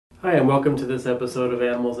Hi, and welcome to this episode of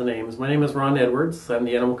Animals and Ames. My name is Ron Edwards. I'm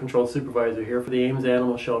the Animal Control Supervisor here for the Ames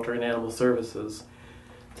Animal Shelter and Animal Services.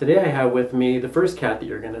 Today I have with me the first cat that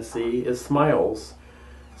you're going to see is Smiles.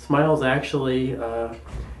 Smiles actually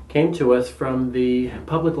came to us from the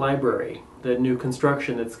public library, the new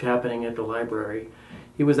construction that's happening at the library.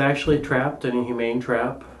 He was actually trapped in a humane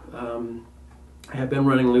trap. Had been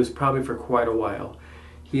running loose probably for quite a while.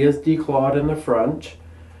 He is declawed in the front.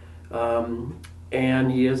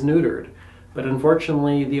 And he is neutered. But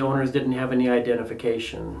unfortunately, the owners didn't have any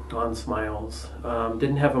identification on Smiles.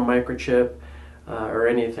 Didn't have a microchip or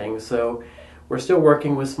anything. So we're still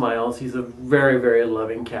working with Smiles. He's a very, very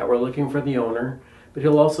loving cat. We're looking for the owner, but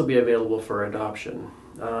he'll also be available for adoption.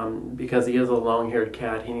 Because he is a long-haired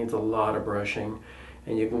cat, he needs a lot of brushing.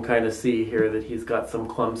 And you can kind of see here that he's got some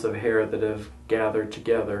clumps of hair that have gathered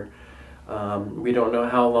together. We don't know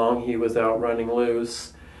how long he was out running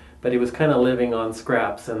loose, but he was kind of living on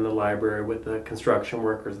scraps in the library with the construction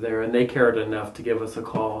workers there, and they cared enough to give us a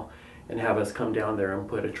call and have us come down there and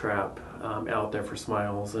put a trap out there for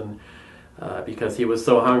Smiles. And because he was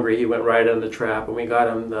so hungry, he went right in the trap, and we got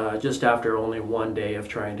him just after only one day of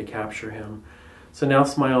trying to capture him. So now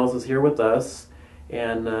Smiles is here with us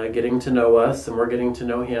and getting to know us, and we're getting to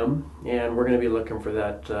know him, and we're going to be looking for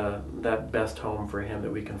that best home for him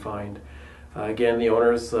that we can find. Again, the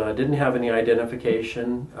owners didn't have any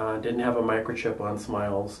identification, didn't have a microchip on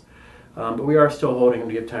Smiles, but we are still holding him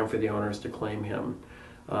to give time for the owners to claim him.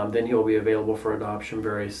 Then he'll be available for adoption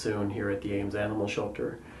very soon here at the Ames Animal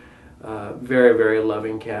Shelter. Very, very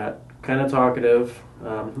loving cat, kind of talkative,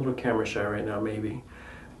 a little camera shy right now maybe,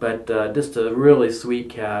 but just a really sweet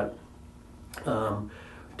cat.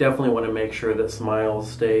 Definitely want to make sure that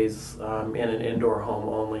Smiles stays in an indoor home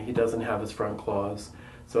only. He doesn't have his front claws.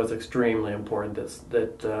 So it's extremely important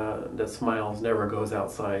that Smiles never goes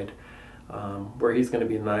outside, where he's going to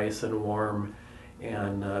be nice and warm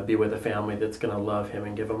and be with a family that's going to love him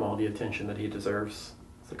and give him all the attention that he deserves.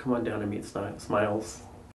 So come on down and meet Smiles.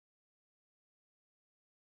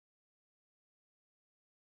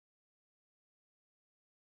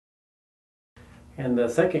 And the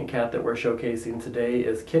second cat that we're showcasing today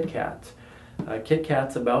is Kit Kat. Kit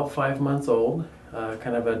Kat's about 5 months old,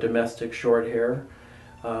 kind of a domestic short hair.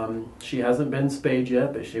 She hasn't been spayed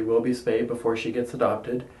yet, but she will be spayed before she gets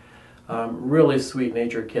adopted. Really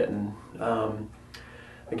sweet-natured kitten.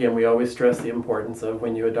 Again, we always stress the importance of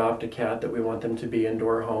when you adopt a cat that we want them to be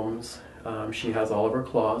indoor homes. She has all of her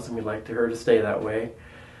claws, and we'd like her to stay that way.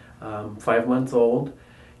 5 months old.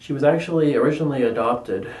 She was actually originally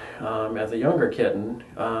adopted as a younger kitten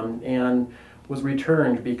and was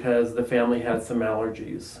returned because the family had some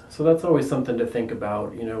allergies. So that's always something to think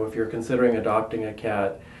about. You know, if you're considering adopting a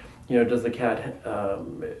cat, you know, does the cat,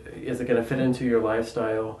 is it going to fit into your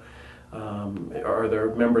lifestyle? Are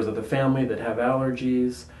there members of the family that have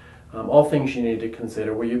allergies? All things you need to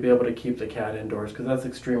consider. Will you be able to keep the cat indoors? Because that's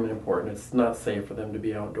extremely important. It's not safe for them to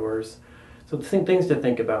be outdoors. So things to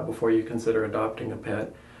think about before you consider adopting a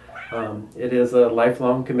pet. It is a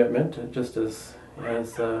lifelong commitment, just as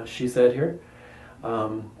she said here.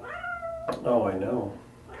 Oh, I know.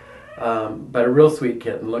 But a real sweet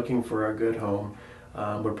kitten, looking for a good home.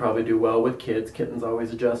 Would probably do well with kids. Kittens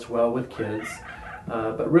always adjust well with kids.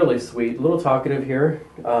 But really sweet, a little talkative here,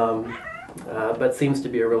 but seems to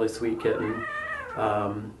be a really sweet kitten.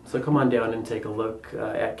 So come on down and take a look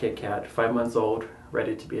at Kit Kat, 5 months old,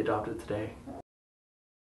 ready to be adopted today.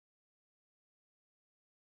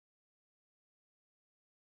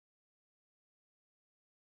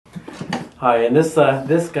 Hi, and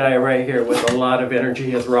this guy right here with a lot of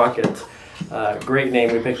energy is Rocket. Great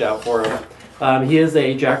name we picked out for him. He is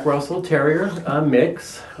a Jack Russell Terrier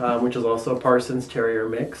mix, which is also a Parsons Terrier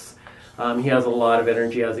mix. He has a lot of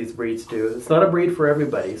energy, as these breeds do. It's not a breed for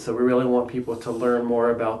everybody, so we really want people to learn more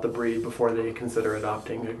about the breed before they consider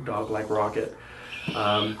adopting a dog like Rocket. He's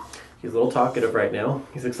a little talkative right now.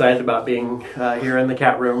 He's excited about being here in the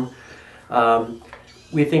cat room.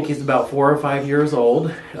 We think he's about 4 or 5 years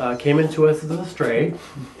old. Came into us as a stray.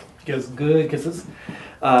 Gives good kisses.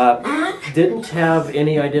 Didn't have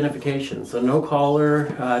any identification, so no collar,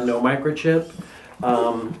 no microchip.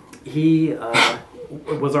 He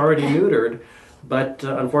was already neutered, but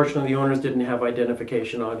unfortunately the owners didn't have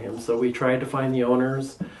identification on him. So we tried to find the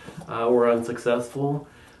owners, were unsuccessful.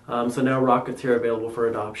 So now Rocket's here available for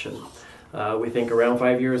adoption. We think around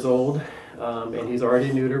 5 years old, and he's already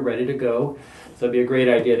neutered, ready to go. So it'd be a great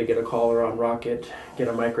idea to get a collar on Rocket, get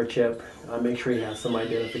a microchip, make sure he has some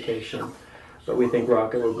identification. But we think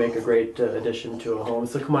Rocket would make a great addition to a home.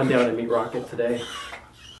 So come on down and meet Rocket today.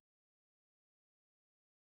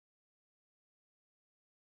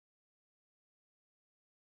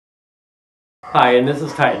 Hi, and this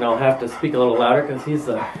is Titan. I'll have to speak a little louder because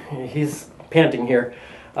he's panting here.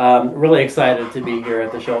 Really excited to be here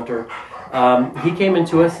at the shelter. He came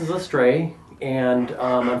into us as a stray, and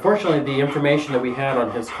unfortunately, the information that we had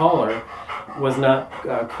on his collar was not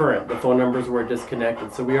current. The phone numbers were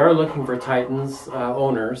disconnected. So we are looking for Titan's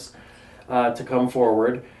owners to come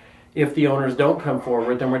forward. If the owners don't come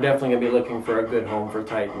forward, then we're definitely going to be looking for a good home for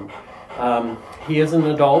Titan. He is an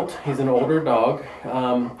adult. He's an older dog.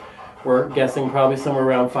 We're guessing probably somewhere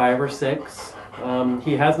around 5 or 6.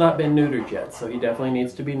 He has not been neutered yet, so he definitely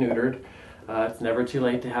needs to be neutered. It's never too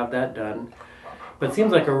late to have that done. But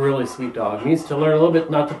seems like a really sweet dog. Needs to learn a little bit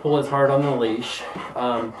not to pull as hard on the leash.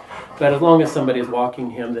 But as long as somebody is walking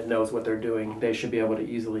him that knows what they're doing, they should be able to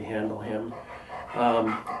easily handle him.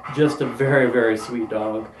 Just a very, very sweet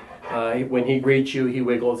dog. When he greets you, he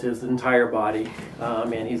wiggles his entire body,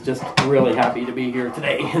 and he's just really happy to be here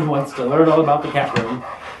today and wants to learn all about the cat room.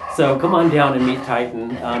 So come on down and meet Titan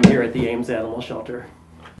here at the Ames Animal Shelter.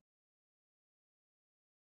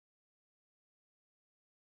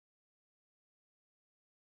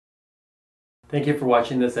 Thank you for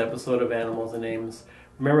watching this episode of Animals in Ames.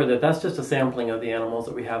 Remember that that's just a sampling of the animals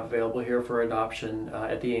that we have available here for adoption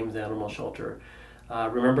at the Ames Animal Shelter.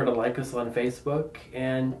 Remember to like us on Facebook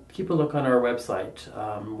and keep a look on our website.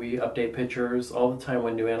 We update pictures all the time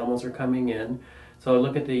when new animals are coming in. So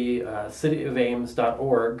look at the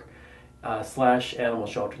cityofames.org /animal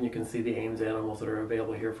shelter, and you can see the Ames animals that are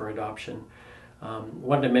available here for adoption.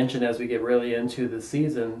 Wanted to mention as we get really into the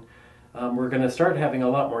season, we're going to start having a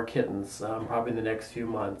lot more kittens probably in the next few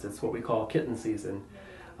months. It's what we call kitten season.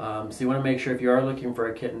 So you want to make sure if you are looking for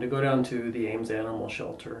a kitten to go down to the Ames Animal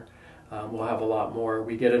Shelter. We'll have a lot more.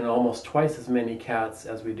 We get in almost twice as many cats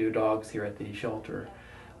as we do dogs here at the shelter.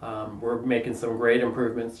 We're making some great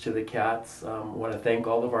improvements to the cats. Want to thank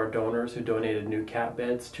all of our donors who donated new cat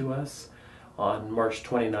beds to us. On March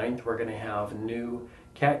 29th, we're going to have new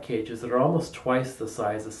cat cages that are almost twice the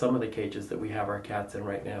size of some of the cages that we have our cats in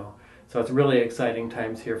right now. So it's really exciting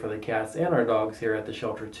times here for the cats and our dogs here at the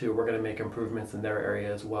shelter too. We're going to make improvements in their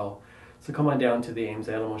area as well. So come on down to the Ames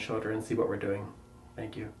Animal Shelter and see what we're doing.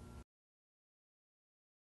 Thank you.